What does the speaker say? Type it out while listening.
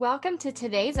Welcome to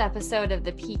today's episode of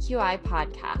the PQI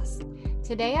podcast.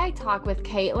 Today I talk with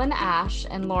Caitlin Ash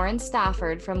and Lauren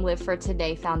Stafford from Live for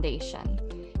Today Foundation.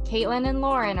 Caitlin and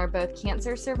Lauren are both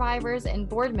cancer survivors and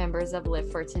board members of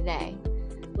Live for Today.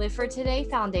 Live for Today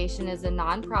Foundation is a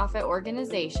nonprofit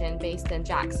organization based in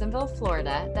Jacksonville,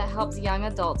 Florida that helps young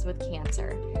adults with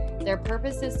cancer. Their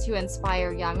purpose is to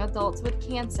inspire young adults with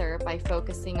cancer by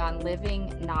focusing on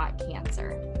living, not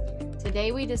cancer.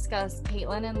 Today we discuss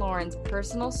Caitlin and Lauren's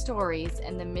personal stories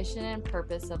and the mission and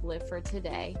purpose of Live for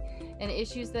Today and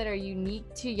issues that are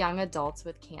unique to young adults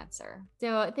with cancer.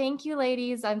 So thank you,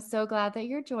 ladies. I'm so glad that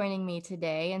you're joining me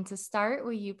today. And to start,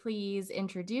 will you please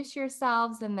introduce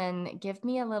yourselves and then give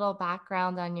me a little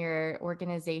background on your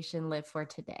organization, Live for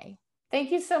Today?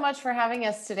 Thank you so much for having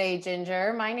us today,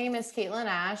 Ginger. My name is Caitlin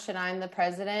Ash, and I'm the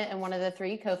president and one of the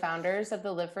three co-founders of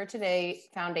the Live for Today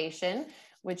Foundation,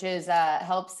 which is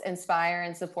helps inspire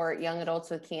and support young adults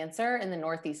with cancer in the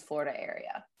Northeast Florida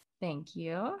area. Thank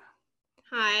you.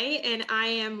 Hi, and I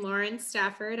am Lauren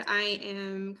Stafford. I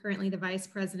am currently the vice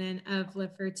president of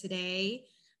Live for Today,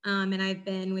 and I've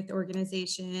been with the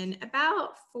organization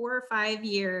about 4 or 5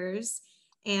 years.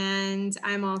 And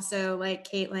I'm also, like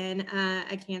Caitlin,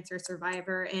 a cancer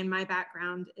survivor, and my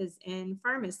background is in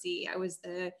pharmacy. I was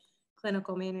the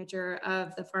clinical manager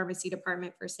of the pharmacy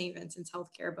department for St. Vincent's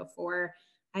Healthcare before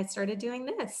I started doing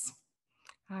this.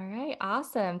 All right.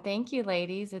 Awesome. Thank you,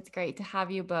 ladies. It's great to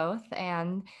have you both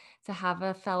and to have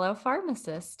a fellow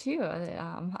pharmacist too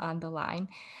on the line.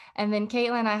 And then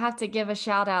Caitlin, I have to give a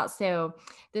shout out. So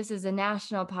this is a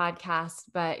national podcast,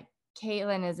 but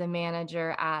Caitlin is a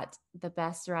manager at the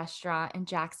best restaurant in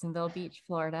Jacksonville Beach,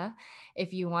 Florida.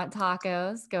 If you want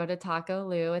tacos, go to Taco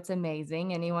Lou. It's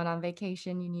amazing. Anyone on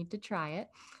vacation, you need to try it.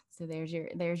 So there's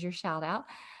your shout out.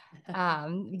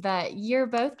 But you're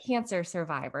both cancer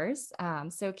survivors.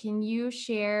 So can you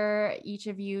share, each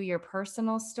of you, your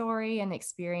personal story and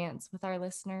experience with our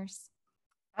listeners?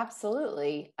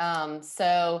 Absolutely.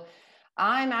 So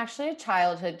I'm actually a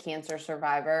childhood cancer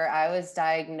survivor. I was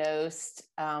diagnosed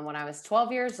when I was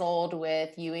 12 years old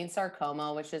with Ewing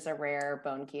sarcoma, which is a rare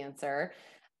bone cancer.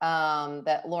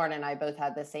 That Lauren and I both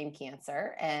had the same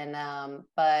cancer.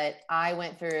 But I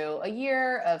went through a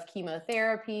year of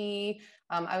chemotherapy.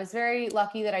 I was very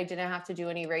lucky that I didn't have to do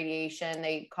any radiation.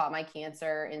 They caught my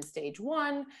cancer in stage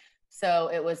 1.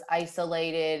 So it was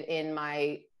isolated in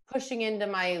pushing into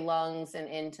my lungs and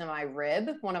into my rib,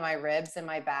 one of my ribs in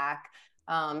my back.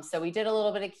 So we did a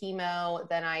little bit of chemo.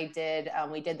 Then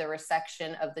we did the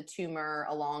resection of the tumor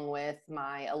along with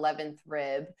my 11th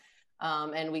rib.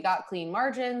 And we got clean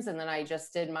margins. And then I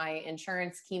just did my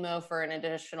insurance chemo for an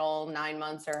additional 9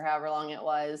 months or however long it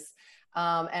was.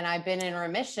 And I've been in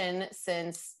remission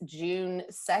since June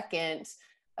 2nd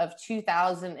of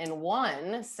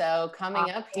 2001. So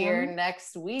coming up here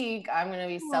next week, I'm going to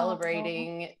be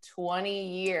celebrating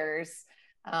 20 years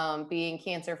being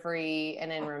cancer-free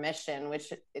and in remission,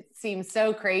 which it seems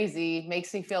so crazy.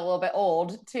 Makes me feel a little bit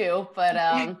old too. But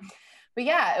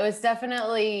yeah, it was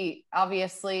definitely,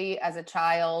 obviously, as a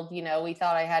child, we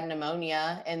thought I had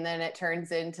pneumonia, and then it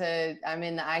turns into I'm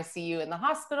in the ICU in the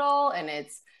hospital and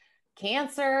it's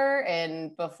cancer.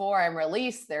 And before I'm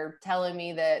released, they're telling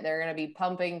me that they're going to be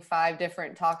pumping 5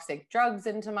 different toxic drugs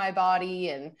into my body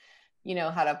and,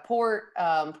 had a port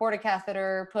a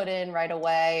catheter put in right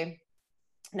away.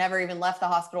 Never even left the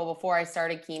hospital before I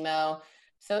started chemo.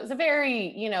 So it was a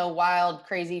very, wild,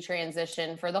 crazy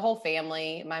transition for the whole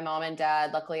family, my mom and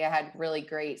dad. Luckily, I had really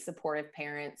great supportive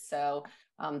parents. So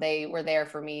they were there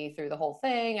for me through the whole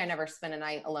thing. I never spent a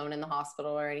night alone in the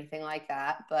hospital or anything like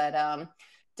that. But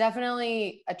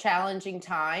definitely a challenging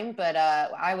time. But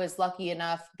I was lucky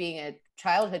enough, being a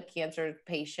childhood cancer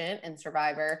patient and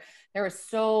survivor, there were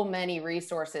so many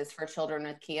resources for children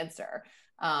with cancer.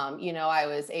 I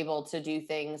was able to do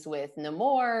things with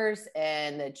Nemours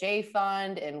and the J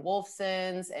Fund and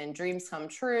Wolfson's and Dreams Come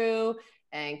True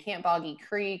and Camp Boggy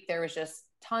Creek. There was just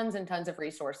tons and tons of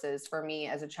resources for me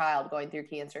as a child going through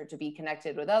cancer to be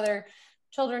connected with other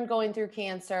children going through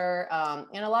cancer,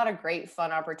 and a lot of great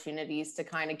fun opportunities to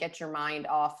kind of get your mind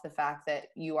off the fact that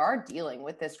you are dealing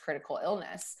with this critical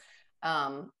illness.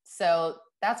 So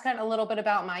that's kind of a little bit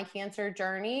about my cancer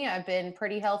journey. I've been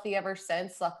pretty healthy ever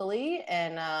since, luckily,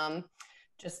 and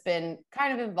just been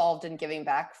kind of involved in giving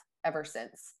back ever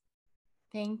since.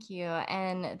 Thank you.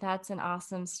 And that's an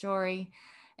awesome story.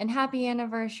 And happy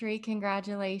anniversary.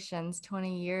 Congratulations.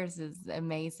 20 years is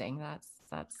amazing. That's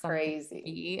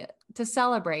crazy to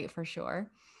celebrate for sure.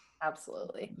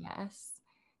 Absolutely. Yes.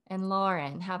 And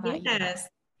Lauren, how about you?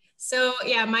 So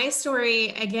yeah, my story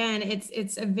again,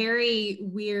 it's a very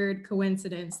weird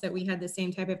coincidence that we had the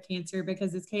same type of cancer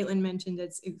because as Caitlin mentioned,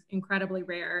 it's incredibly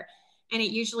rare. And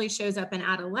it usually shows up in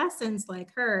adolescents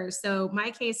like her. So my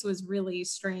case was really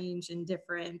strange and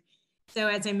different. So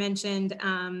as I mentioned,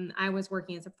 I was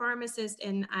working as a pharmacist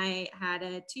and I had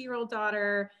a 2-year-old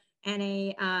daughter and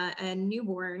a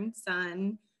newborn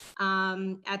son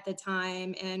at the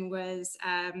time and was,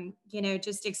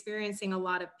 just experiencing a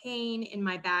lot of pain in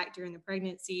my back during the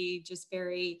pregnancy, just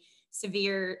very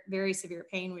severe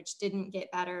pain, which didn't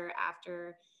get better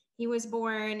after he was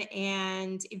born.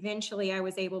 And eventually I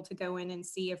was able to go in and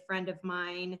see a friend of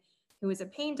mine who was a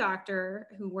pain doctor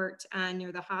who worked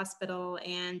near the hospital,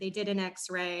 and they did an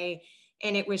x-ray,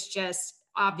 and it was just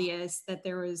obvious that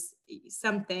there was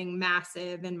something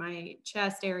massive in my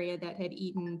chest area that had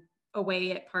eaten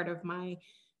away at part of my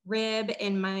rib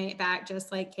in my back,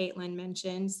 just like Caitlin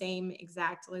mentioned, same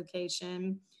exact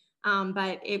location.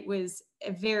 But it was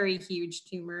a very huge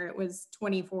tumor. It was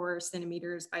 24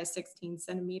 centimeters by 16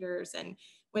 centimeters and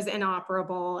was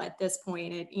inoperable at this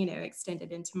point. It,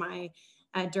 extended into my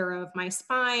dura of my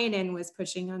spine and was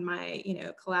pushing on my,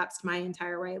 collapsed my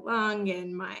entire right lung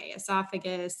and my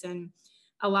esophagus and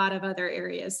a lot of other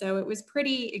areas. So it was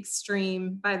pretty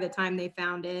extreme by the time they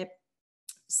found it.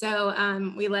 So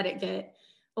we let it get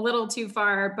a little too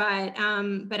far, but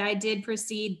I did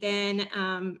proceed then,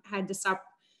 had to stop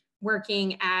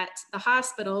working at the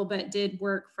hospital, but did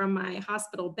work from my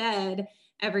hospital bed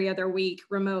every other week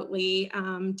remotely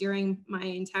during my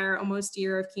entire almost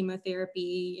year of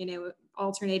chemotherapy,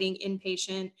 alternating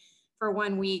inpatient for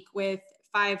 1 week with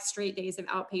 5 straight days of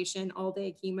outpatient all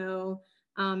day chemo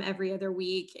every other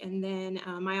week. And then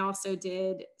I also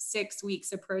did 6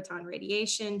 weeks of proton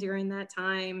radiation during that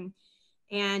time.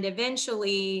 And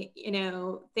eventually,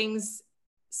 things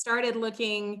started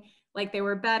looking like they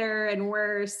were better and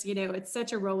worse. It's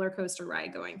such a roller coaster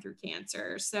ride going through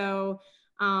cancer. So,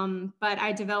 but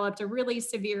I developed a really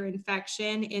severe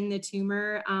infection in the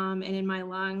tumor and in my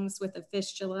lungs with a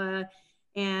fistula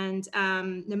and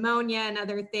pneumonia and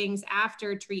other things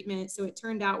after treatment. So it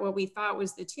turned out what we thought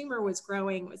was the tumor was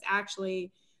growing was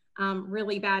actually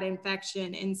really bad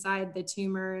infection inside the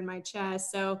tumor in my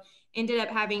chest. So ended up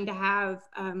having to have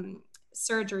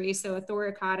surgery, so a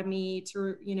thoracotomy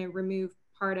to remove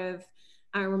part of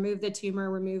remove the tumor,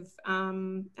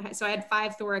 so I had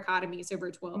 5 thoracotomies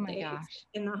over 12 days gosh.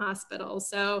 in the hospital.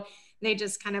 So they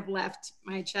just kind of left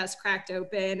my chest cracked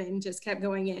open and just kept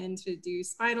going in to do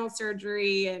spinal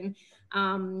surgery and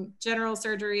general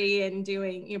surgery and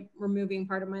doing, removing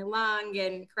part of my lung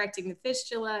and correcting the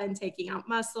fistula and taking out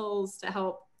muscles to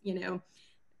help,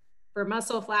 for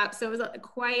muscle flaps. So it was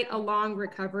quite a long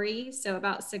recovery. So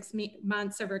about 6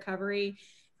 months of recovery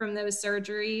from those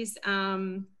surgeries.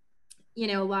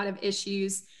 A lot of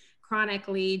issues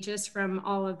chronically just from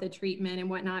all of the treatment and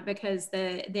whatnot, because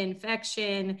the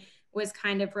infection was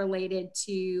kind of related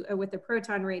to with the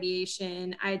proton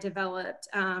radiation. I developed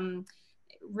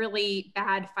really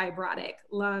bad fibrotic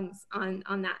lungs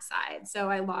on that side. So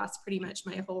I lost pretty much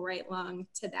my whole right lung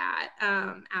to that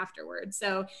afterwards.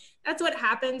 So that's what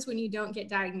happens when you don't get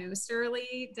diagnosed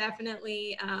early.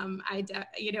 Definitely,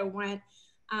 want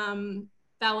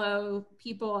fellow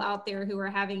people out there who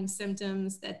are having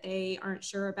symptoms that they aren't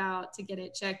sure about to get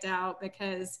it checked out,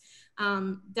 because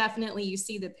definitely you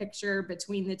see the picture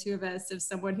between the two of us of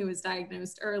someone who was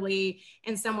diagnosed early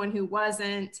and someone who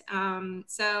wasn't. And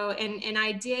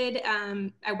I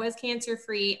was cancer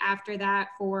free after that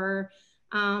for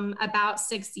about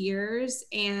 6 years,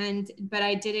 but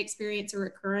I did experience a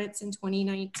recurrence in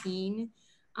 2019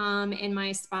 in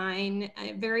my spine,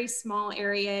 a very small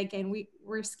area. Again, we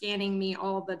were scanning me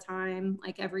all the time,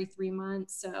 like every 3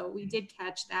 months. So we did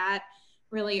catch that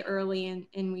really early,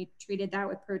 and we treated that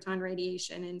with proton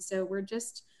radiation. And so we're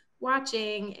just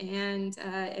watching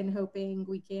and hoping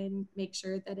we can make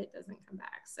sure that it doesn't come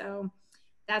back. So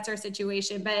that's our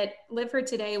situation. But Live for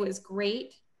Today was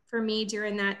great for me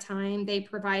during that time. They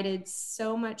provided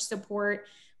so much support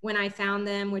when I found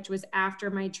them, which was after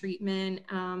my treatment.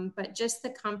 But just the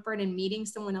comfort in meeting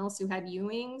someone else who had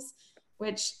Ewing's,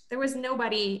 which there was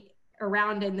nobody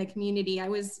around in the community. I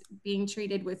was being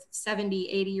treated with 70,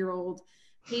 80-year-old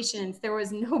patients. There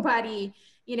was nobody,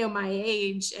 my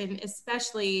age, and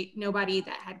especially nobody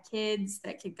that had kids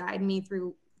that could guide me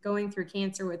through going through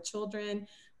cancer with children,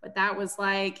 what that was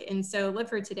like. And so Live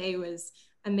for Today was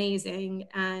amazing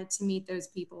to meet those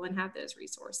people and have those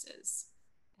resources.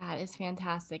 That is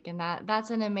fantastic. And that's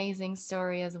an amazing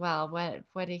story as well.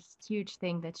 What a huge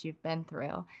thing that you've been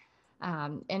through.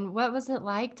 And what was it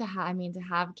like to have, to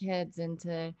have kids and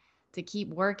to to keep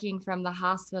working from the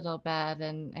hospital bed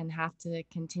and have to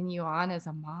continue on as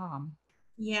a mom.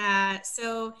 Yeah,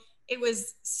 so it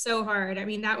was so hard. I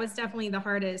mean, that was definitely the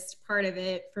hardest part of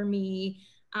it for me.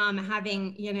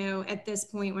 Having, at this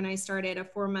point when I started a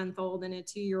 4-month old and a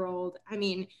 2-year-old, I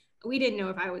mean, we didn't know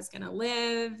if I was going to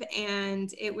live.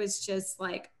 And it was just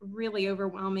like really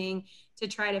overwhelming to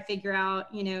try to figure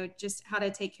out, just how to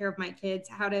take care of my kids,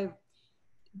 how to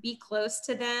be close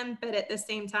to them, but at the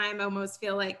same time, almost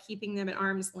feel like keeping them at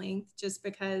arm's length just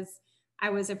because I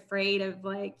was afraid of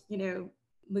like,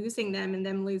 losing them and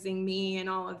them losing me and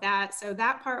all of that. So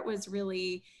that part was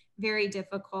really very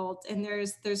difficult. And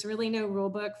there's really no rule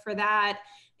book for that.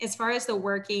 As far as the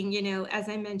working, as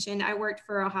I mentioned, I worked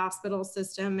for a hospital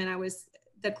system and I was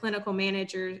the clinical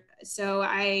manager. So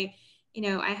I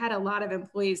had a lot of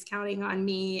employees counting on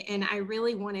me and I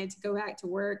really wanted to go back to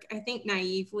work. I think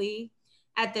naively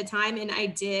at the time. And I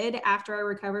did. After I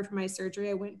recovered from my surgery,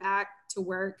 I went back to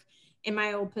work in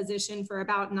my old position for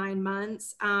about 9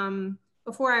 months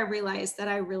before I realized that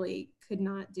I really could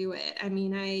not do it. I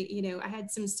mean, I had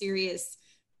some serious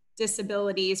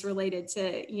disabilities related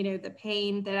to, the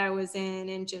pain that I was in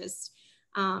and just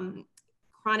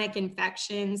chronic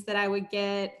infections that I would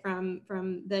get from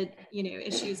the,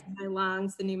 issues in my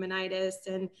lungs, the pneumonitis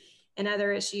and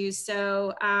other issues.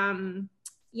 So,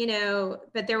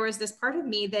 but there was this part of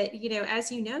me that,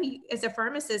 as as a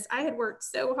pharmacist, I had worked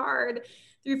so hard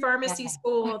through pharmacy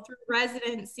school, through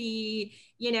residency,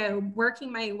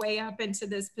 working my way up into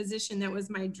this position that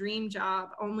was my dream job,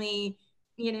 only,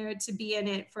 to be in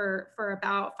it for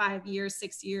about 5 years,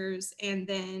 6 years. And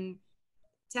then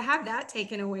to have that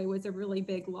taken away was a really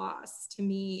big loss to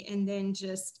me. And then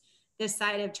just this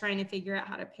side of trying to figure out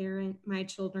how to parent my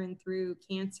children through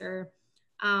cancer.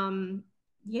 I'm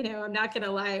not going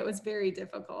to lie, it was very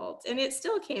difficult and it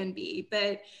still can be,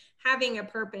 but having a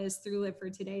purpose through Live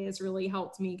for Today has really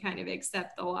helped me kind of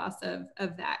accept the loss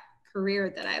of that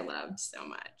career that I loved so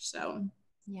much. So,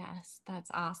 Yes, that's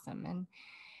awesome. And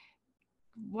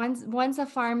once a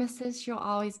pharmacist, you'll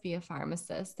always be a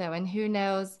pharmacist. So, and who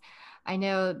knows, I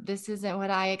know this isn't what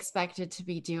I expected to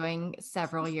be doing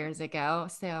several years ago.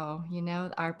 So,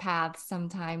 our paths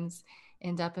sometimes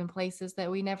end up in places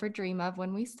that we never dream of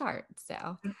when we start.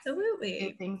 So, good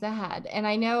absolutely. things ahead. And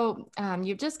I know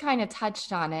you've just kind of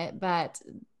touched on it, but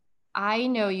I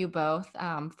know you both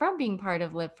from being part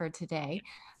of Live for Today.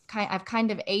 I've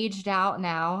kind of aged out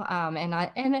now,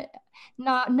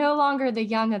 not no longer the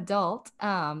young adult.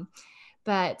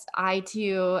 But I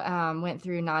too went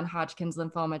through non-Hodgkin's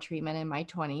lymphoma treatment in my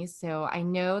 20s. So I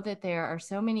know that there are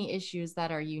so many issues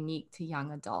that are unique to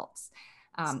young adults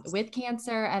with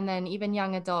cancer, and then even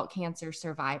young adult cancer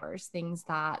survivors, things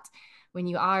that when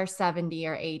you are 70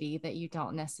 or 80 that you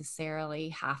don't necessarily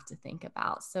have to think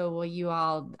about. So will you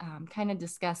all kind of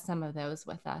discuss some of those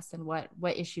with us and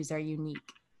what issues are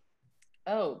unique?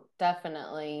 Oh,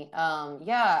 definitely.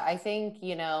 Yeah, I think,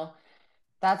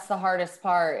 that's the hardest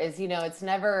part is, it's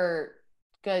never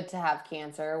good to have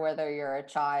cancer, whether you're a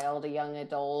child, a young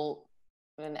adult,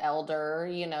 an elder,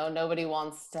 nobody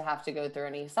wants to have to go through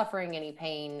any suffering, any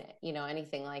pain,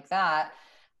 anything like that.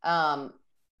 Um,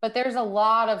 but there's a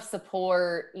lot of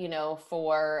support,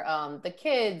 for the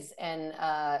kids and,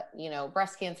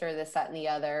 breast cancer, this, that, and the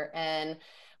other. And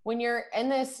when you're in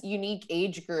this unique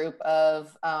age group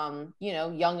of,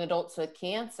 young adults with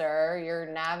cancer, you're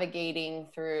navigating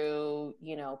through,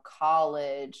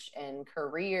 college and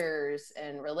careers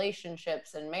and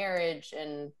relationships and marriage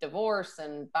and divorce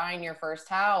and buying your first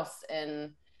house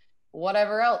and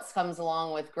whatever else comes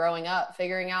along with growing up,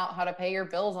 figuring out how to pay your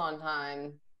bills on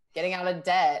time, getting out of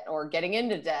debt or getting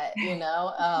into debt,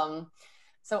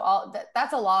 so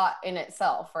that's a lot in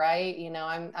itself, right?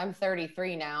 I'm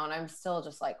 33 now and I'm still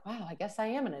just like, wow, I guess I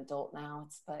am an adult now.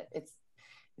 It's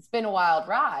been a wild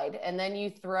ride. And then you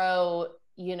throw,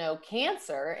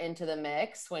 cancer into the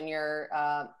mix when you're,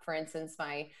 for instance,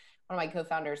 one of my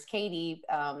co-founders, Katie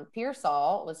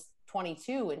Pearsall, was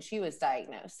 22 when she was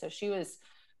diagnosed. So she was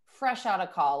fresh out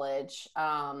of college,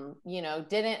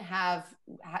 didn't have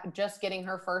just getting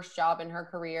her first job in her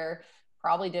career,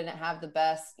 probably didn't have the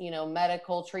best,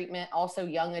 medical treatment. Also,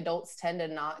 young adults tend to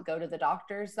not go to the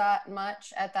doctors that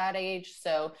much at that age.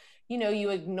 So, you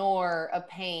ignore a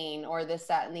pain or this,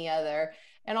 that, and the other.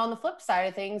 And on the flip side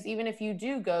of things, even if you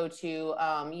do go to,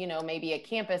 maybe a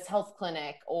campus health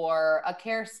clinic or a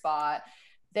care spot,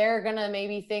 they're going to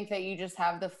maybe think that you just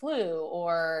have the flu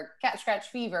or cat scratch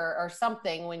fever or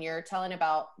something when you're tell them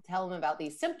about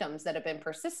these symptoms that have been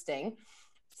persisting.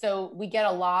 So we get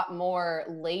a lot more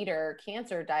later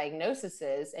cancer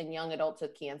diagnoses in young adults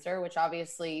with cancer, which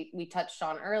obviously we touched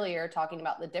on earlier, talking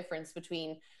about the difference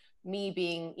between me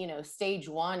being, you know, stage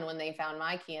 1 when they found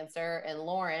my cancer, and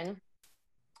Lauren,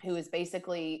 who is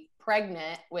basically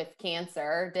pregnant with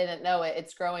cancer, didn't know it.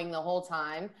 It's growing the whole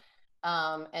time.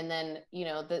 And then, you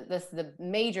know, the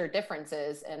major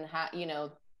differences and how, you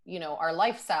know, our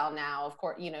lifestyle now, of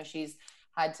course, you know, she's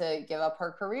had to give up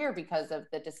her career because of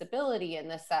the disability and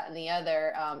this, that, and the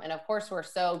other. And of course, we're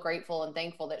so grateful and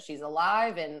thankful that she's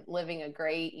alive and living a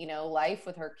great, you know, life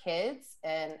with her kids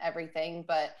and everything.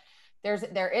 But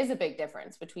there is a big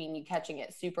difference between you catching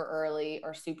it super early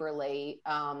or super late,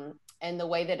 and the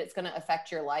way that it's going to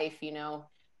affect your life, you know,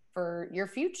 for your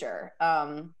future.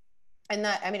 And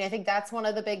that, I mean, I think that's one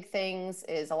of the big things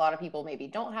is a lot of people maybe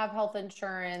don't have health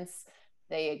insurance.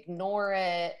 They ignore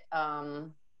it.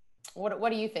 What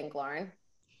do you think, Lauren?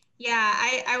 Yeah,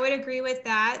 I would agree with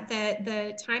that, that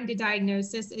the time to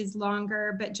diagnosis is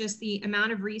longer, but just the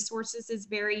amount of resources is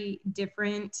very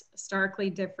different, starkly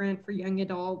different for young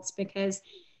adults, because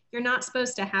you're not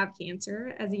supposed to have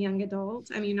cancer as a young adult.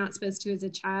 I mean, you're not supposed to as a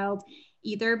child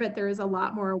either, but there is a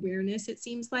lot more awareness, it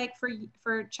seems like,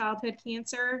 for childhood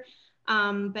cancer.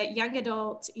 But young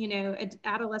adult, you know,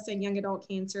 adolescent young adult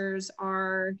cancers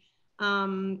are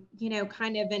you know,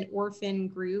 kind of an orphan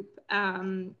group.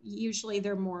 Usually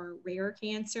they're more rare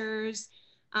cancers.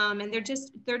 And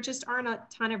there just aren't a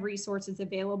ton of resources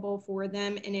available for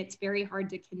them. And it's very hard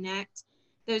to connect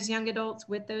those young adults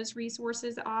with those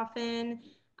resources often.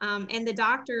 And the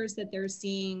doctors that they're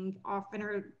seeing often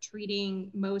are treating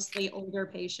mostly older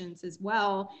patients as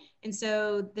well. And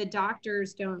so the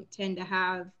doctors don't tend to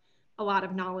have a lot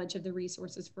of knowledge of the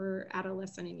resources for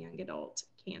adolescent and young adult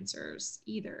cancers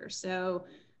either. So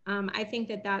I think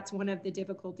that that's one of the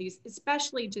difficulties,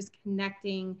 especially just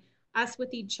connecting us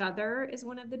with each other is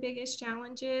one of the biggest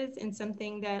challenges, and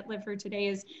something that Live for Today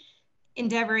is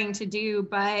endeavoring to do,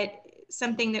 but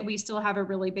something that we still have a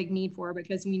really big need for,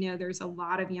 because we know there's a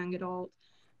lot of young adult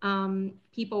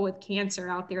people with cancer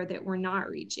out there that we're not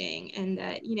reaching. And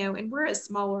that, you know, and we're a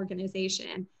small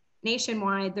organization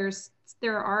nationwide.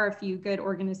 There are a few good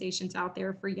organizations out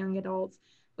there for young adults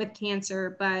with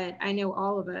cancer, but I know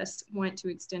all of us want to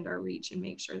extend our reach and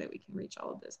make sure that we can reach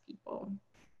all of those people.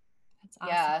 That's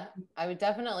awesome. Yeah, I would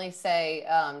definitely say,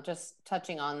 just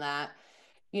touching on that,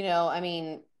 you know, I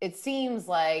mean, it seems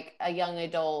like a young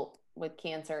adult with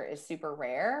cancer is super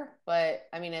rare, but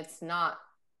I mean, it's not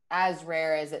as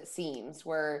rare as it seems.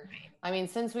 I mean,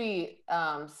 since the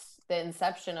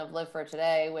inception of Live for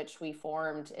Today, which we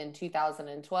formed in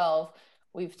 2012,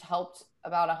 we've helped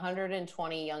about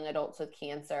 120 young adults with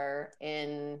cancer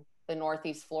in the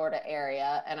Northeast Florida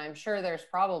area. And I'm sure there's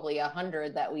probably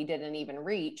 100 that we didn't even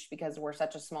reach because we're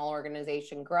such a small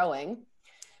organization growing.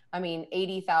 I mean,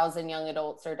 80,000 young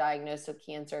adults are diagnosed with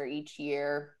cancer each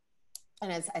year.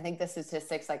 And I think the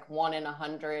statistics, like 1 in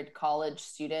 100 college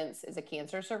students is a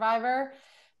cancer survivor.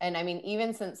 And I mean,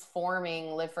 even since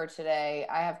forming Live for Today,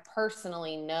 I have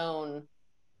personally known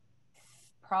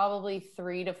probably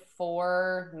 3 to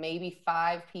 4, maybe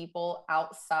 5 people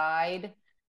outside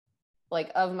like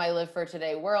of my Live for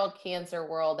Today world, cancer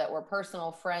world, that were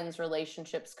personal friends,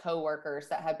 relationships, coworkers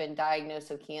that have been diagnosed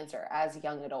with cancer as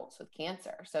young adults with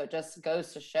cancer. So it just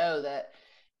goes to show that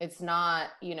it's not,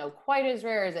 you know, quite as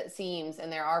rare as it seems.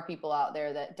 And there are people out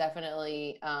there that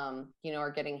definitely, you know, are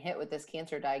getting hit with this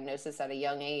cancer diagnosis at a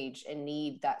young age and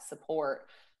need that support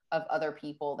of other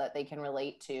people that they can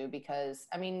relate to. Because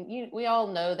I mean, we all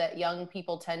know that young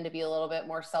people tend to be a little bit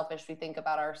more selfish. We think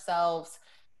about ourselves,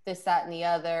 this, that, and the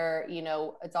other, you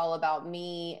know, it's all about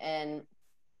me and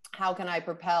how can I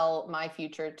propel my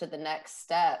future to the next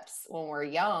steps when we're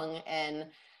young. And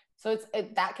so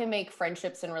that can make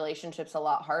friendships and relationships a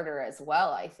lot harder as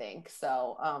well, I think.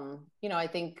 So, you know, I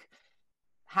think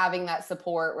having that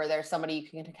support where there's somebody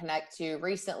you can connect to.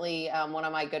 Recently, one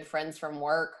of my good friends from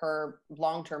work, her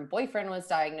long-term boyfriend was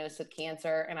diagnosed with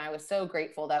cancer. And I was so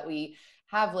grateful that we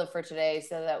have Live for Today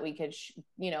so that we could,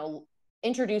 you know,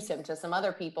 introduce him to some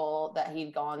other people that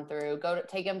he'd gone through,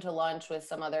 take him to lunch with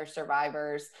some other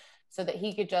survivors so that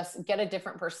he could just get a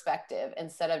different perspective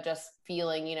instead of just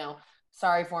feeling, you know,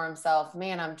 sorry for himself.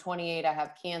 Man, I'm 28, I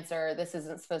have cancer. This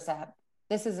isn't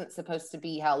supposed to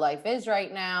be how life is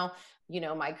right now. You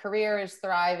know, my career is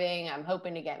thriving. I'm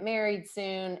hoping to get married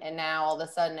soon. And now all of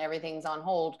a sudden everything's on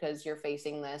hold because you're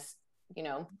facing this, you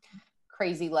know,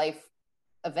 crazy life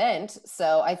event.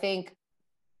 So I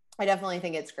definitely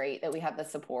think it's great that we have the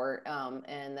support,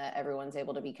 and that everyone's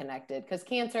able to be connected, because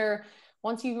cancer,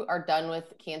 once you are done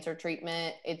with cancer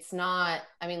treatment, it's not,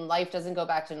 I mean, life doesn't go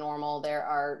back to normal. There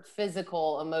are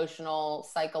physical, emotional,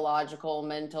 psychological,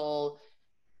 mental,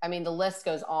 I mean, the list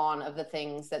goes on of the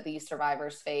things that these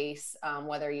survivors face,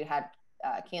 whether you had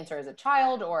cancer as a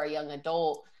child or a young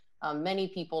adult. Many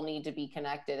people need to be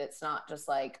connected. It's not just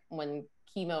like when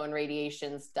chemo and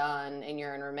radiation's done and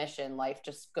you're in remission, life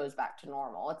just goes back to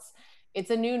normal. It's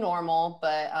a new normal,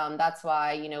 but that's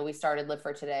why, we started Live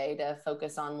for Today to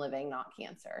focus on living, not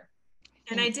cancer.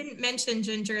 And I didn't mention,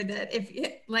 Ginger, that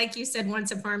like you said,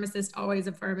 once a pharmacist, always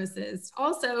a pharmacist.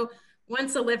 Also,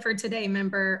 once a Live for Today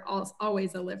member,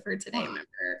 always a Live for Today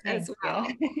member as well.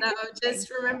 So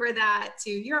just remember that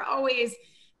too. You're always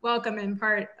welcome and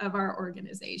part of our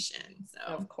organization. So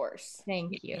of course.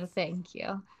 Thank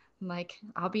you. Like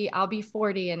I'll be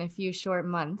 40 in a few short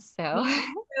months, so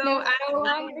no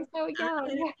longer so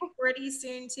young. 40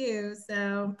 soon too.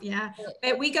 So yeah,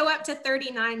 but we go up to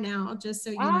 39 now, just so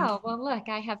you know. Oh, well, look,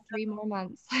 I have 3 more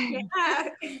months. Yeah.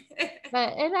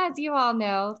 But and as you all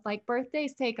know, like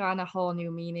birthdays take on a whole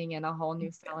new meaning and a whole new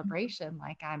celebration.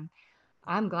 Like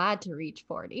I'm glad to reach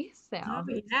 40. So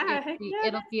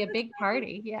it'll be a big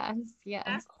party. Yes.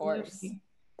 Of course.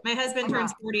 My husband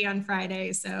turns 40 on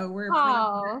Friday, so we're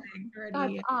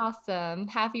that's awesome.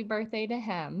 Happy birthday to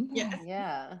him.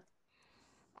 Yeah.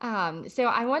 So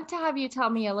I want to have you tell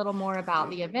me a little more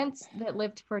about the events that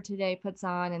Live for Today puts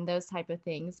on and those type of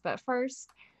things. But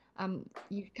first,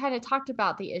 you kind of talked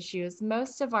about the issues.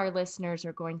 Most of our listeners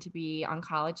are going to be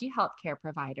oncology healthcare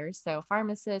providers, so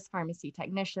pharmacists, pharmacy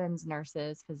technicians,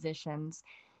 nurses, physicians.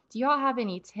 Do you all have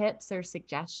any tips or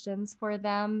suggestions for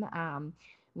them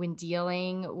when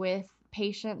dealing with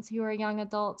patients who are young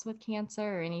adults with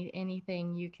cancer, or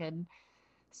anything you could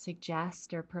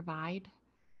suggest or provide?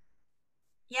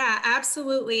 Yeah,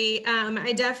 absolutely.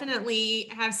 I definitely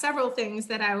have several things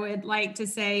that I would like to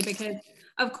say because,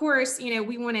 of course,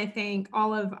 we want to thank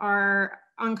all of our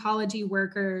oncology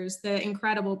workers, the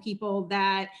incredible people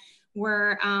that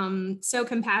were so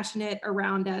compassionate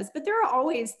around us. But there are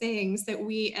always things that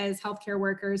we as healthcare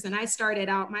workers, and I started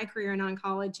out my career in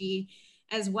oncology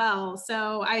as well.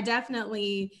 So I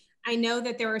know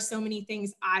that there are so many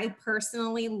things I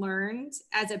personally learned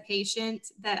as a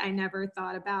patient that I never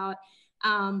thought about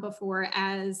before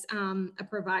as a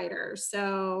provider.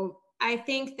 So I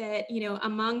think that,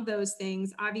 among those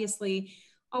things, obviously,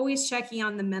 always checking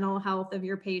on the mental health of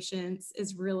your patients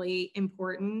is really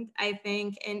important, I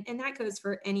think, and that goes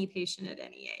for any patient at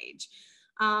any age.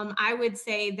 I would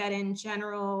say that in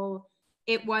general,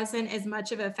 it wasn't as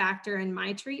much of a factor in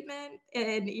my treatment.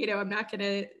 And, I'm not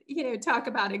going to, talk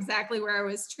about exactly where I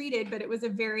was treated, but it was a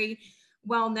very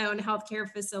well-known healthcare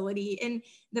facility. And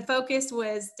the focus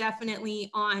was definitely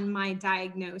on my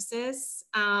diagnosis,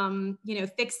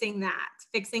 fixing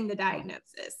the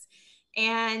diagnosis.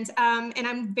 And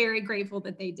I'm very grateful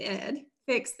that they did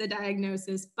fix the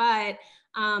diagnosis, but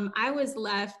I was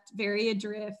left very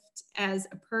adrift as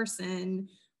a person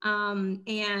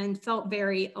and felt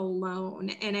very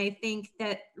alone. And I think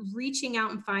that reaching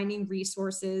out and finding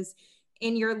resources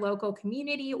in your local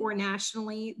community or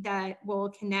nationally that will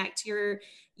connect your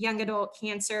young adult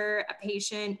cancer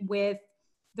patient with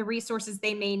the resources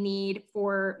they may need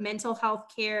for mental health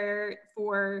care,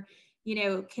 for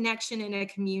connection in a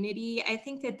community. I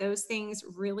think that those things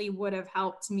really would have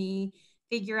helped me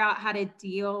figure out how to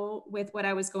deal with what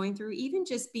I was going through. Even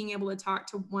just being able to talk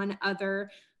to one other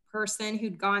person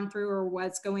who'd gone through or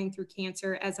was going through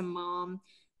cancer as a mom,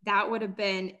 that would have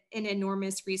been an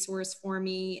enormous resource for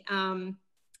me. And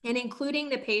including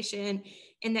the patient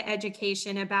in the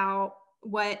education about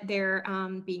what they're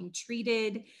being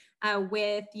treated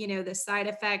with, the side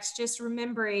effects, just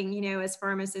remembering, as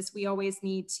pharmacists, we always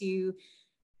need to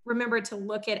remember to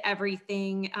look at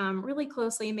everything really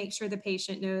closely and make sure the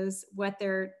patient knows what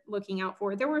they're looking out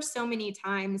for. There were so many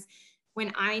times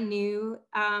when I knew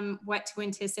what to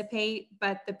anticipate,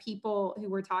 but the people who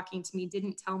were talking to me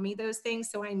didn't tell me those things.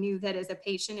 So I knew that as a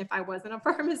patient, if I wasn't a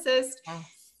pharmacist,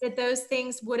 that those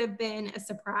things would have been a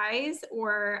surprise,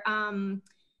 or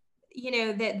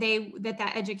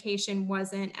that education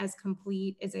wasn't as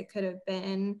complete as it could have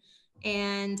been.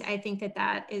 And I think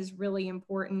that is really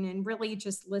important, and really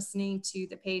just listening to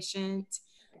the patient.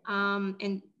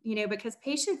 And because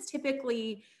patients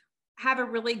typically have a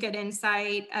really good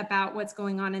insight about what's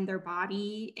going on in their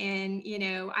body. And,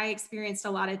 I experienced a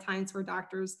lot of times where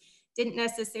doctors didn't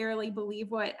necessarily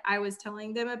believe what I was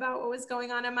telling them about what was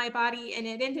going on in my body. And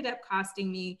it ended up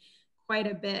costing me quite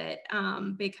a bit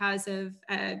because of,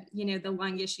 the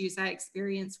lung issues I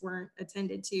experienced weren't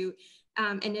attended to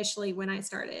initially when I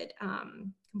started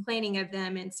complaining of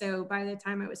them. And so by the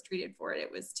time I was treated for it,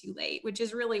 it was too late, which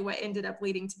is really what ended up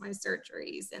leading to my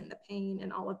surgeries and the pain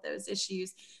and all of those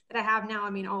issues that I have now. I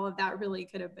mean, all of that really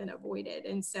could have been avoided.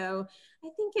 And so I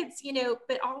think it's,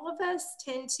 but all of us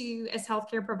tend to, as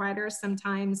healthcare providers,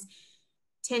 sometimes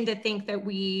tend to think that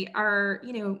we are,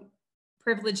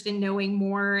 privileged in knowing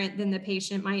more than the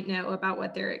patient might know about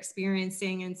what they're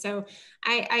experiencing. And so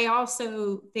I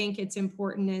also think it's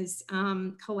important as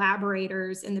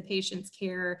collaborators in the patient's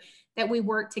care that we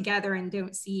work together and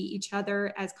don't see each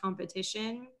other as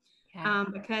competition. Yeah.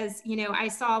 Because, I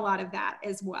saw a lot of that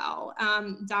as well.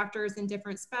 Doctors in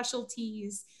different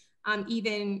specialties,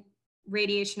 even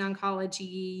radiation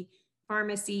oncology,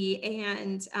 pharmacy,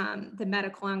 and the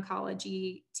medical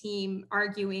oncology team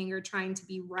arguing or trying to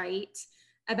be right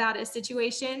about a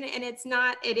situation.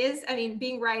 And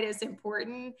being right is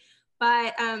important,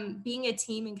 but being a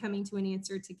team and coming to an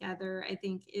answer together, I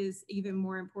think, is even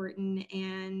more important.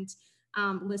 And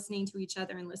listening to each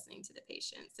other and listening to the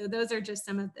patient. So those are just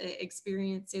some of the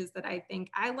experiences that I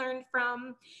think I learned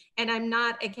from. And I'm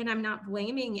not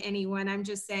blaming anyone. I'm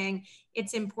just saying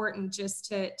it's important just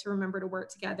to remember to work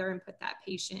together and put that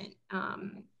patient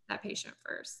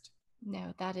first.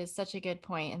 No, that is such a good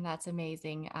point, and that's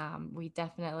amazing. We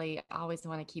definitely always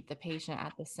want to keep the patient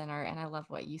at the center, and I love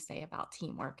what you say about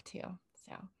teamwork too.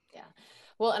 So yeah.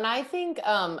 Well, and I think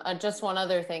just one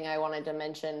other thing I wanted to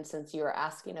mention, since you were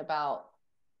asking about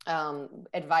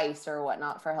advice or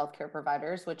whatnot for healthcare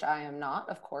providers, which I am not,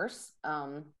 of course,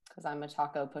 because I'm a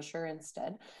taco pusher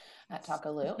instead at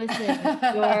Taco Lou.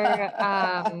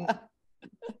 listen,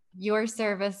 your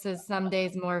service is some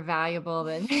days more valuable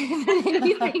than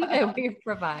anything that we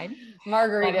provide.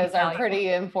 Margaritas are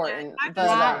pretty important,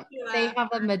 but they have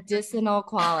a medicinal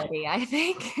quality, I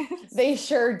think. They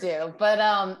sure do. But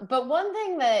one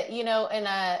thing that,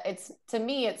 and it's, to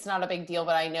me, it's not a big deal,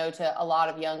 but I know to a lot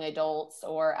of young adults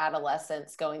or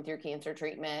adolescents going through cancer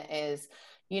treatment is,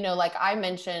 like I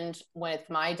mentioned with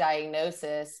my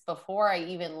diagnosis, before I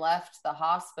even left the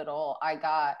hospital, I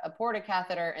got a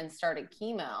portacatheter and started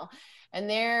chemo. And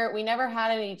we never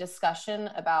had any discussion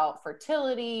about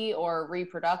fertility or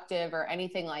reproductive or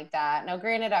anything like that. Now,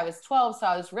 granted, I was 12, so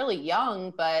I was really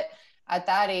young, but at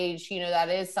that age, that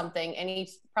is something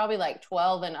probably like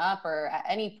 12 and up, or at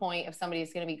any point, if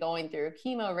somebody's going to be going through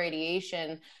chemo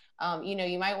radiation,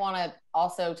 you might want to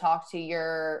also talk to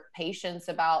your patients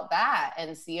about that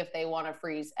and see if they want to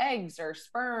freeze eggs or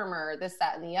sperm or this,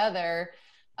 that, and the other.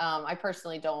 I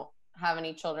personally don't have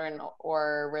any children,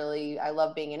 or really, I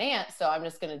love being an aunt, so I'm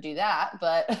just going to do that.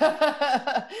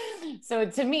 But so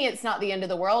to me, it's not the end of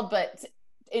the world. But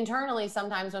internally,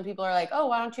 sometimes when people are like, oh,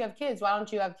 why don't you have kids? Why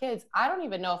don't you have kids? I don't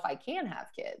even know if I can have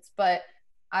kids, but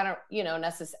I don't,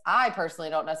 I personally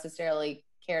don't necessarily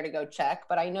care to go check,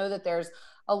 but I know that there's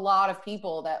a lot of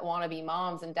people that want to be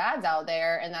moms and dads out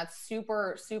there, and that's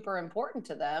super, super important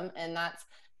to them. And that's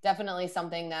definitely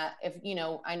something that if,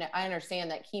 I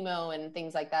understand that chemo and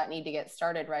things like that need to get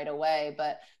started right away,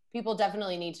 but people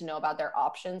definitely need to know about their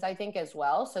options, I think, as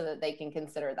well, so that they can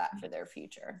consider that for their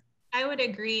future. I would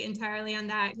agree entirely on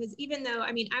that, because even though,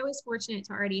 I was fortunate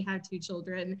to already have 2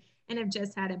 children and have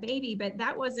just had a baby, but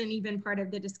that wasn't even part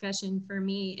of the discussion for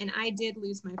me. And I did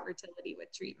lose my fertility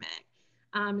with treatment.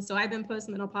 So I've been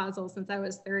postmenopausal since I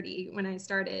was 30 when I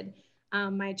started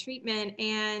my treatment.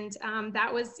 And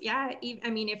that was,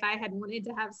 if I had wanted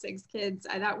to have 6 kids,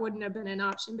 that wouldn't have been an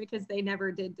option, because they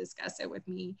never did discuss it with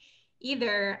me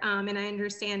either. And I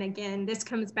understand, again, this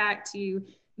comes back to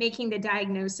making the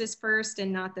diagnosis first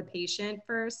and not the patient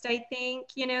first. I think,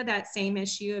 that same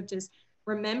issue of just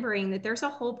remembering that there's a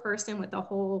whole person with a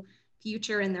whole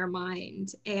future in their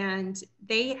mind, and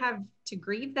they have to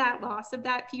grieve that loss of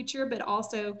that future. But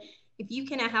also, if you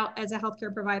can help as a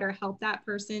healthcare provider, help that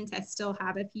person to still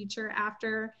have a future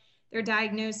after their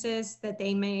diagnosis that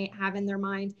they may have in their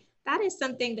mind, that is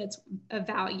something that's of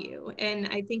value. And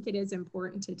I think it is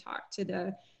important to talk to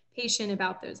the patient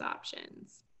about those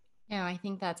options. No, I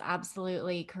think that's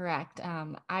absolutely correct.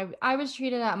 I was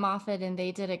treated at Moffitt, and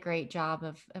they did a great job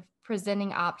of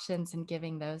presenting options and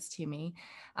giving those to me.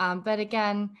 But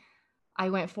again, I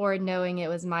went forward knowing it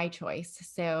was my choice.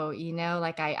 So,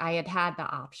 I had the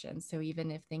option. So even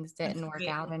if things didn't work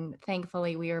out, and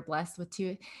thankfully we were blessed with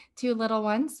two little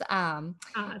ones. Awesome.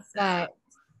 But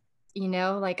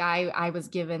I was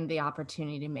given the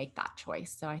opportunity to make that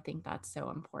choice. So I think that's so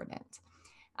important.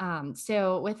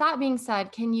 So with that being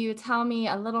said, can you tell me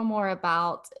a little more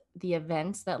about the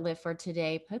events that Live for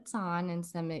Today puts on, and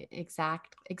some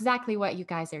exactly what you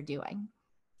guys are doing?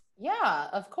 Yeah,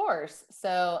 of course.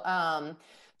 So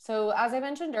as I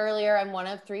mentioned earlier, I'm one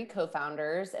of 3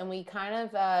 co-founders, and we kind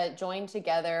of joined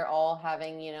together, all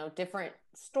having, different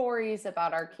stories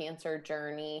about our cancer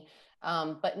journey.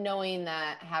 But knowing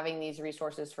that having these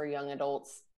resources for young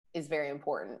adults is very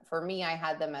important. For me, I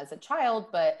had them as a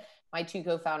child, but my 2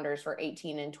 co-founders were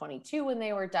 18 and 22 when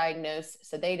they were diagnosed,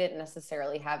 so they didn't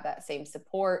necessarily have that same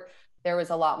support. There was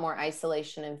a lot more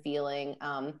isolation and feeling.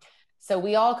 So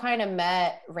we all kind of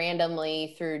met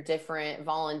randomly through different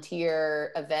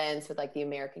volunteer events with like the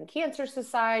American Cancer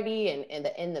Society and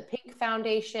in the Pink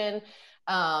Foundation,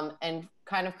 and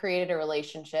kind of created a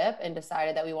relationship and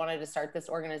decided that we wanted to start this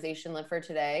organization, Live for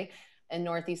Today, in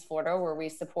Northeast Florida, where we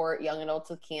support young adults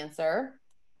with cancer.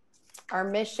 Our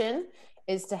mission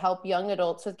is to help young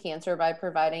adults with cancer by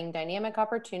providing dynamic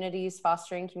opportunities,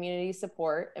 fostering community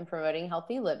support, and promoting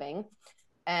healthy living.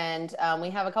 And we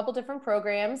have a couple different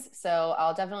programs, so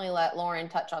I'll definitely let Lauren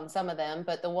touch on some of them.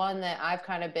 But the one that I've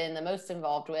kind of been the most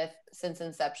involved with since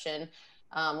inception,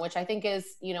 which I think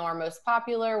is, our most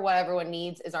popular, what everyone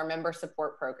needs, is our member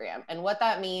support program. And what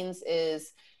that means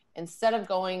is, instead of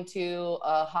going to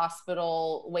a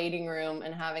hospital waiting room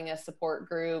and having a support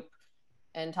group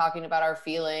and talking about our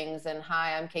feelings and,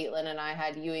 hi, I'm Caitlin and I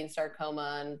had Ewing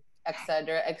sarcoma, and et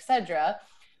cetera,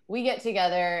 we get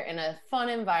together in a fun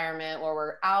environment where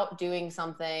we're out doing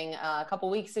something. A couple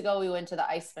weeks ago, we went to the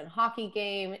Iceman hockey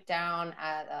game down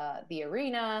at the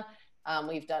arena.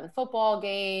 We've done football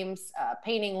games,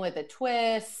 painting with a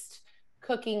twist,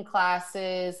 cooking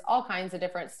classes, all kinds of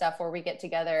different stuff where we get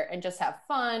together and just have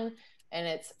fun. And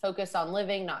it's focused on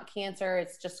living, not cancer.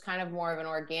 It's just kind of more of an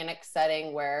organic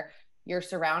setting where you're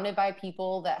surrounded by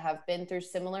people that have been through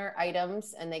similar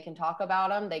items, and they can talk about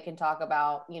them. They can talk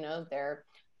about, their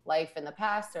life in the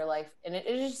past, their life. And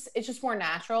it's just more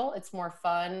natural. It's more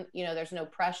fun. There's no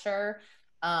pressure.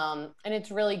 And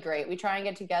it's really great. We try and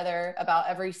get together about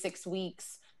every 6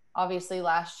 weeks. Obviously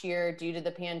last year, due to the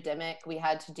pandemic, we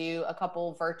had to do a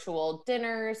couple virtual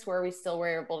dinners where we still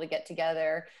were able to get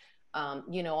together,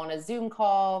 on a Zoom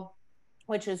call,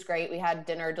 which was great. We had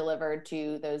dinner delivered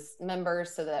to those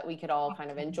members so that we could all kind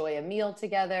of enjoy a meal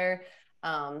together.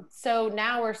 So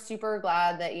now we're super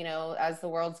glad that, as the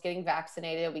world's getting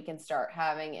vaccinated, we can start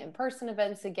having in-person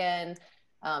events again,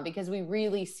 because we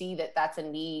really see that that's a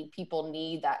need. People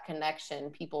need that connection.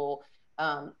 People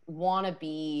want to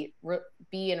be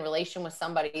in relation with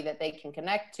somebody that they can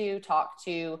connect to, talk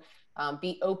to,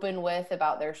 be open with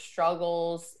about their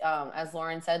struggles. As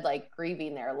Lauren said, like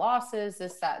grieving their losses,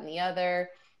 this, that, and the other.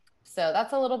 So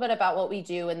that's a little bit about what we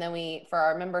do. And then for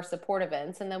our member support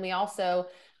events. And then we also,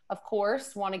 of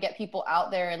course, want to get people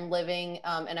out there and living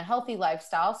in a healthy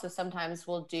lifestyle. So sometimes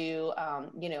we'll do,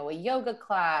 a yoga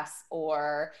class,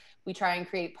 or we try and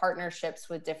create partnerships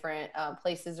with different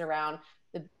places around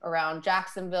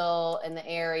Jacksonville in the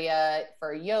area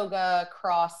for yoga,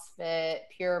 CrossFit,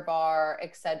 Pure Barre,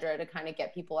 et cetera, to kind of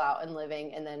get people out and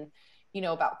living. And then,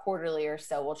 about quarterly or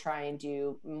so, we'll try and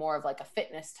do more of like a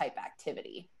fitness type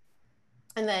activity.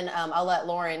 And then I'll let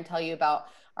Lauren tell you about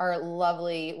our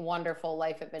lovely, wonderful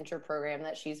life adventure program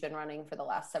that she's been running for the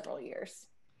last several years.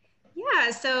 Yeah,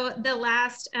 so the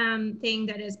last thing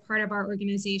that is part of our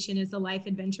organization is the Life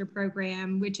Adventure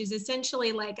Program, which is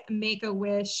essentially like a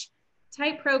Make-A-Wish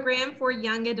type program for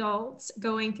young adults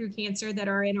going through cancer that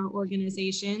are in our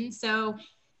organization. So,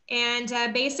 and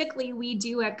basically we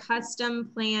do a custom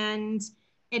planned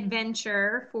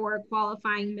adventure for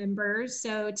qualifying members.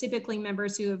 So typically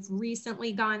members who have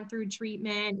recently gone through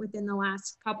treatment within the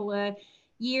last couple of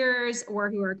years, or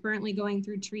who are currently going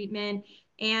through treatment.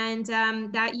 And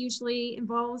that usually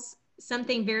involves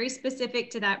something very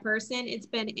specific to that person. It's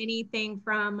been anything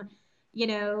from,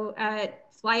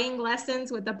 flying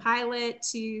lessons with a pilot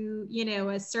to,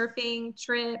 a surfing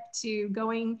trip, to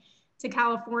going to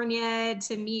California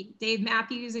to meet Dave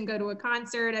Matthews and go to a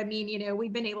concert. I mean,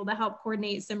 we've been able to help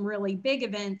coordinate some really big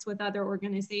events with other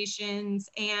organizations.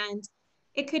 And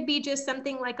it could be just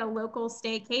something like a local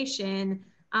staycation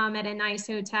at a nice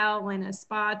hotel and a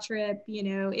spa trip.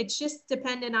 It's just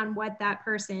dependent on what that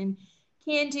person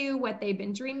can do, what they've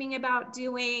been dreaming about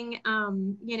doing.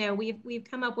 We've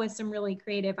come up with some really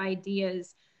creative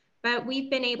ideas, but we've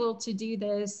been able to do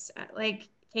this, like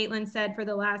Caitlin said, for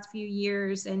the last few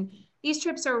years. And these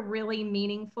trips are really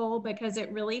meaningful because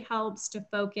it really helps to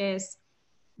focus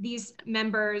these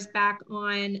members back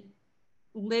on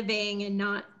living and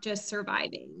not just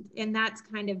surviving. And that's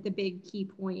kind of the big key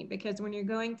point, because when you're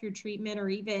going through treatment, or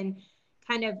even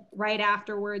kind of right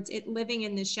afterwards, living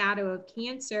in the shadow of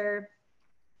cancer,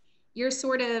 you're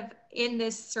sort of in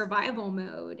this survival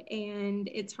mode, and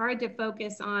it's hard to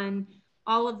focus on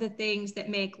all of the things that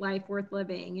make life worth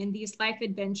living. And these life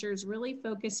adventures really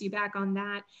focus you back on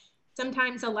that,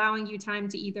 sometimes allowing you time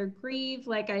to either grieve,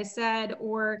 like I said,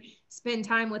 or spend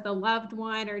time with a loved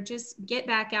one, or just get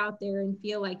back out there and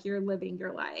feel like you're living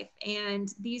your life. And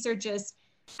these are just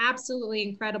absolutely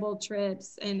incredible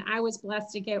trips. And I was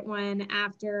blessed to get one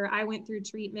after I went through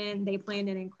treatment. They planned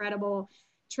an incredible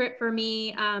trip for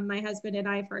me. My husband and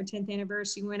I, for our 10th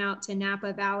anniversary, went out to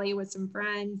Napa Valley with some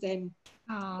friends, and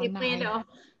they planned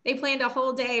they planned a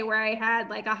whole day where I had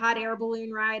like a hot air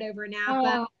balloon ride over Napa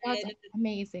Oh, that's and,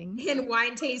 amazing. and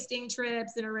wine tasting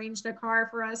trips, and arranged a car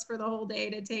for us for the whole day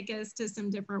to take us to some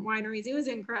different wineries. It was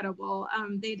incredible.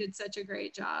 They did such a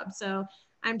great job. So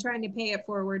I'm trying to pay it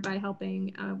forward by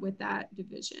helping with that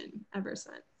division ever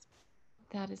since.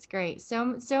 That is great.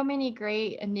 So many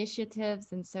great initiatives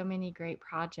and so many great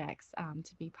projects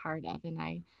to be part of. And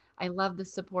I love the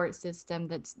support system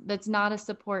that's not a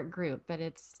support group, but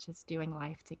it's just doing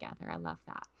life together. I love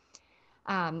that.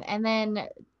 And then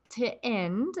to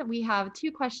end, we have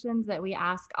two questions that we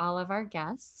ask all of our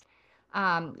guests.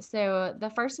 So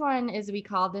the first one is we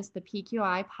call this the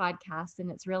PQI podcast, and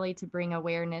it's really to bring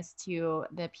awareness to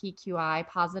the PQI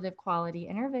positive quality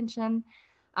intervention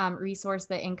resource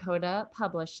that Encoda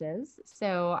publishes.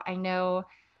 So I know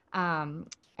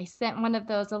I sent one of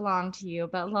those along to you,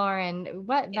 but Lauren,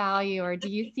 what value or do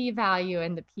you see value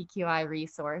in the PQI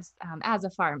resource as a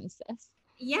pharmacist?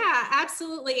 Yeah,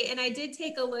 absolutely. And I did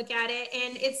take a look at it,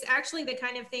 and it's actually the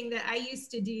kind of thing that I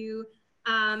used to do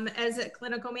as a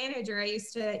clinical manager. I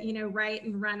used to, write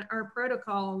and run our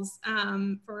protocols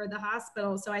for the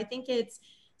hospital. So I think it's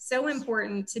so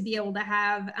important to be able to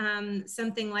have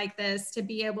something like this, to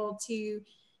be able to,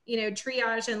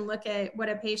 triage and look at what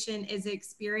a patient is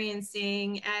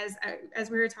experiencing, as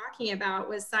we were talking about,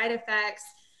 with side effects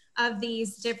of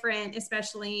these different,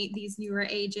 especially these newer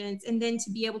agents, and then to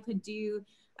be able to do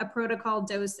a protocol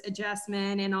dose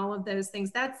adjustment and all of those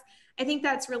things. I think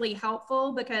that's really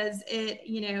helpful, because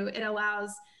it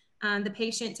allows the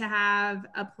patient to have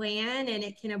a plan, and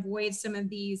it can avoid some of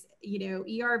these,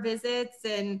 ER visits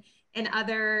and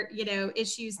other,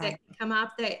 issues that come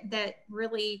up that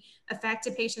really affect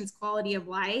a patient's quality of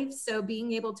life. So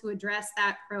being able to address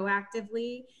that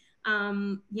proactively,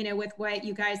 with what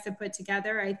you guys have put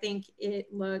together, I think it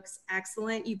looks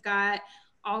excellent. You've got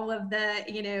all of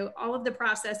the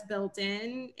process built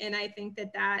in. And I think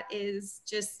that is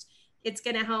just, it's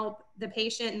going to help the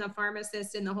patient and the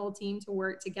pharmacist and the whole team to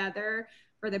work together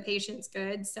for the patient's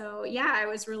good. So yeah, I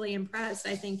was really impressed.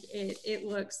 I think it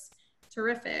looks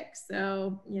terrific.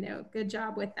 So, good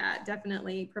job with that.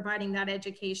 Definitely providing that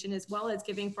education, as well as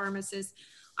giving pharmacists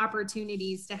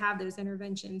opportunities to have those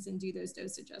interventions and do those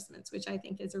dose adjustments, which I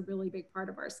think is a really big part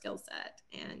of our skill set,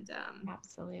 and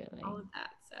Absolutely. all of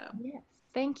that. So yes,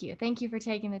 thank you. Thank you for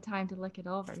taking the time to look it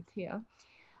over too.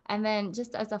 And then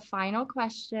just as a final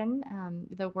question,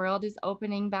 the world is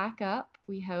opening back up,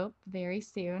 we hope very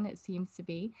soon, it seems to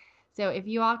be. So if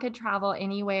you all could travel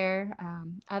anywhere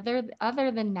other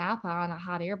than Napa on a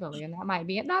hot air balloon, that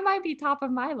might be top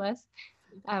of my list.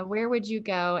 Where would you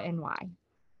go and why?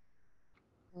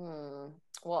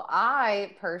 Well,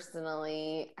 I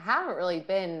personally haven't really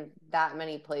been that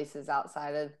many places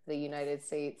outside of the United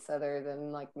States other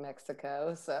than like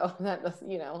Mexico. So that does,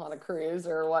 on a cruise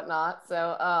or whatnot.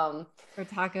 So, For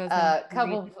tacos,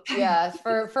 yeah,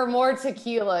 for more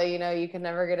tequila, you can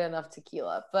never get enough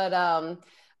tequila, but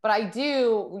I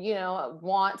do,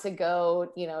 want to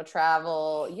go,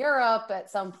 travel Europe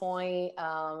at some point.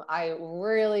 I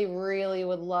really, really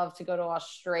would love to go to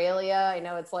Australia. I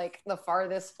know it's like the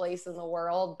farthest place in the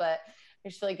world, but I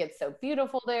just feel like it's so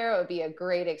beautiful there. It would be a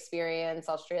great experience.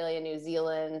 Australia, New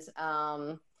Zealand,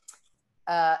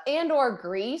 and or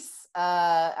Greece.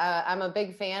 I'm a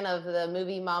big fan of the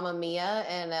movie Mamma Mia,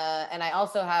 and I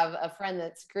also have a friend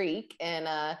that's Greek,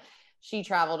 and she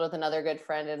traveled with another good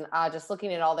friend, and just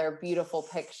looking at all their beautiful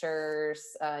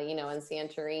pictures, in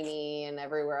Santorini and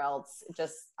everywhere else,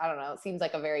 just, I don't know, it seems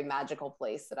like a very magical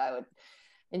place that I would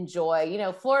enjoy.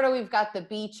 Florida, we've got the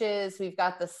beaches, we've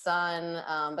got the sun,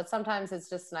 but sometimes it's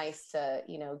just nice to,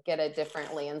 get a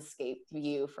different landscape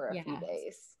view for a few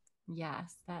days.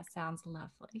 Yes, that sounds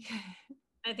lovely.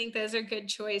 I think those are good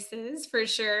choices for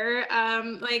sure.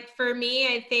 Like for me,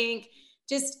 I think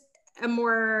just a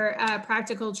more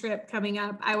practical trip coming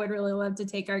up, I would really love to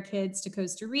take our kids to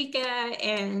Costa Rica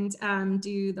and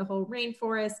do the whole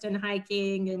rainforest and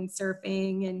hiking and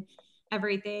surfing and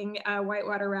everything,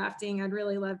 whitewater rafting. I'd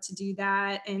really love to do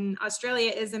that. And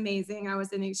Australia is amazing. I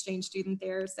was an exchange student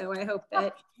there, so I hope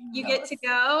that you get to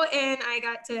go. And I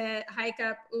got to hike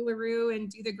up Uluru and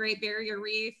do the Great Barrier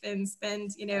Reef and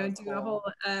spend, do a whole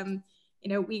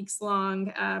weeks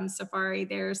long safari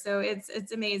there. So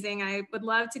it's amazing. I would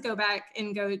love to go back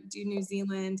and go do New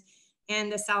Zealand and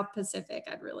the South Pacific.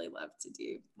 I'd really love to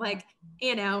do, like,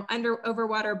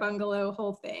 overwater bungalow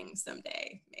whole thing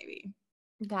someday, maybe.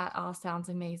 That all sounds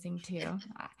amazing too.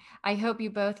 I hope you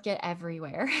both get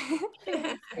everywhere.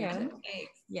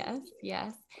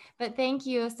 Yes. But thank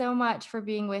you so much for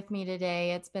being with me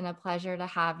today. It's been a pleasure to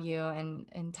have you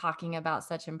and talking about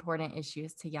such important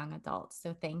issues to young adults.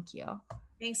 So thank you.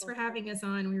 Thanks for having us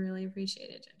on. We really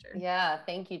appreciate it, Ginger. Yeah,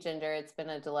 thank you, Ginger. It's been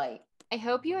a delight. I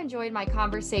hope you enjoyed my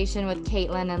conversation with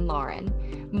Caitlin and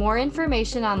Lauren. More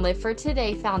information on Live for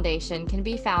Today Foundation can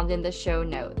be found in the show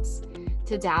notes.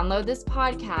 To download this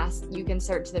podcast, you can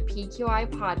search the PQI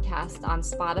podcast on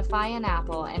Spotify and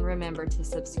Apple, and remember to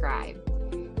subscribe.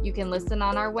 You can listen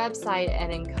on our website at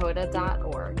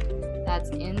ncoda.org. That's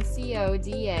ncoda.org.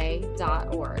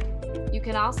 You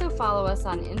can also follow us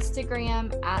on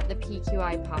Instagram at the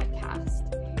PQI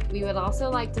podcast. We would also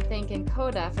like to thank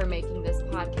NCODA for making this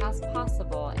podcast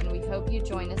possible, and we hope you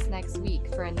join us next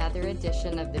week for another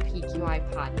edition of the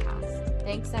PQI podcast.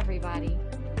 Thanks, everybody.